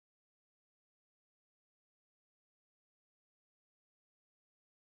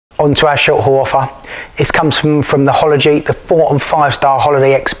onto our short haul offer. This comes from the Holiday, the 4- and 5-star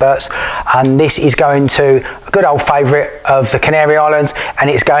holiday experts, and this is going to a good old favourite of the Canary Islands, and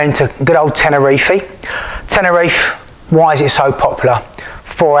it's going to good old Tenerife. Tenerife, why is it so popular?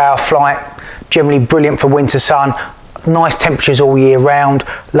 4-hour flight, generally brilliant for winter sun, nice temperatures all year round,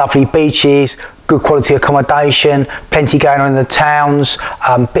 lovely beaches, good quality accommodation, plenty going on in the towns,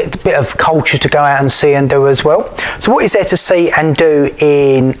 bit of culture to go out and see and do as well. So what is there to see and do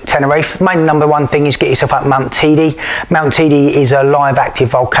in Tenerife? Main number one thing is get yourself up Mt Teide. Mt Teide is a live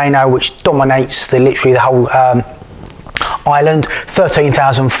active volcano which dominates literally the whole island,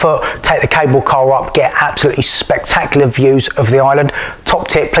 13,000 foot. Take the cable car up, get absolutely spectacular views of the island. Top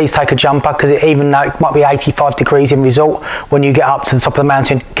tip, please take a jumper, because even though it might be 85 degrees in resort, when you get up to the top of the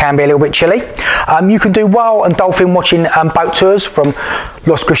mountain, it can be a little bit chilly. You can do whale and dolphin watching boat tours from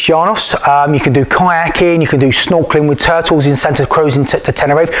Los Cristianos. You can do kayaking, you can do snorkeling with turtles in Santa Cruz to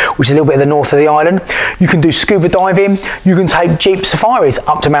Tenerife, which is a little bit of the north of the island. You can do scuba diving, you can take jeep safaris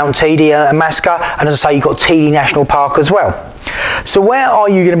up to Mt Teide and Masca, and as I say, you've got Teide National Park as well. So where are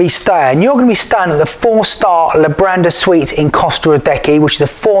you going to be staying? You're going to be staying at the 4-star LABRANDA Suites in Costa Adeje, which is a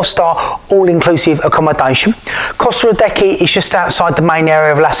 4-star all-inclusive accommodation. Costa Adeje is just outside the main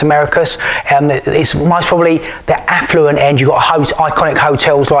area of Las Americas. It's most probably the affluent end. You've got iconic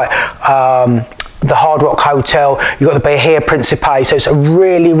hotels like the Hard Rock Hotel, you've got the Bahia Principe, so it's a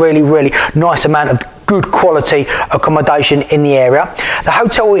really nice amount of good quality accommodation in the area. The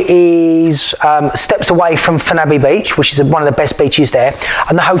hotel is steps away from Fanabi Beach, which is one of the best beaches there,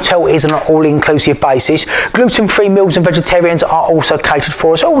 and the hotel is on an all-inclusive basis. Gluten-free meals and vegetarians are also catered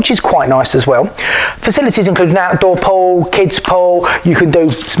for as well, which is quite nice as well. Facilities include an outdoor pool, kids pool. You can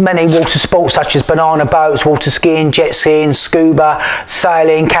do many water sports such as banana boats, water skiing, jet skiing, scuba,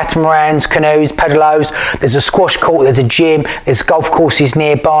 sailing, catamarans, canoes, pedalos. There's a squash court, there's a gym, there's golf courses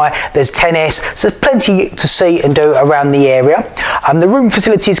nearby, there's tennis. So there's plenty to see and do around the area. The room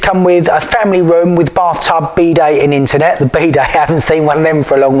facilities come with a family room with bathtub, bidet and internet. The bidet, I haven't seen one of them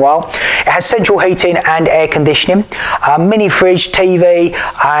for a long while. It has central heating and air conditioning, mini fridge, TV,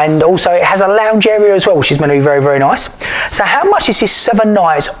 and also it has a lounge area as well, which is going to be very nice. So how much is this 7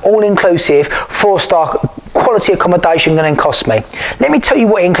 nights all-inclusive 4-star quality accommodation going to cost me? Let me tell you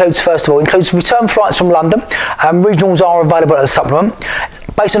what it includes. First of all, it includes return flights from London. Regionals are available as a supplement.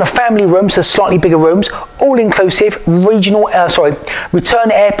 Based on a family room, so slightly bigger rooms, all inclusive.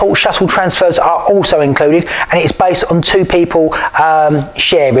 Return airport shuttle transfers are also included, and it's based on 2 people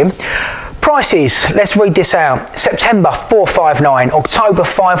sharing. Prices, let's read this out. September 459, October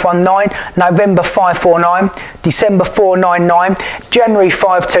 519, November 549, December 499, January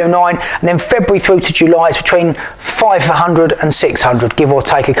 529, and then February through to July it's between 500 and 600, give or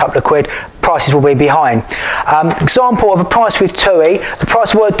take a couple of quid. Prices will be behind. Example of a price with TUI, the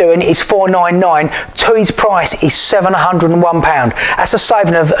price we're doing is $499. TUI's price is £701. That's a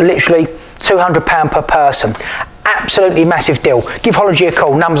saving of literally £200 per person. Absolutely massive deal. Give Holiday a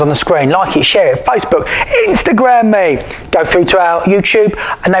call, numbers on the screen. Like it, share it, Facebook, Instagram me. Go through to our YouTube,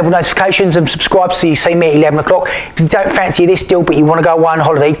 enable notifications and subscribe so you see me at 11 o'clock. If you don't fancy this deal but you want to go away on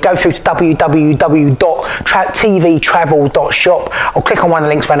holiday, go through to www.tvtravel.shop or click on one of the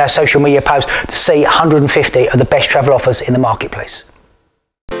links around our social media posts to see 150 of the best travel offers in the marketplace.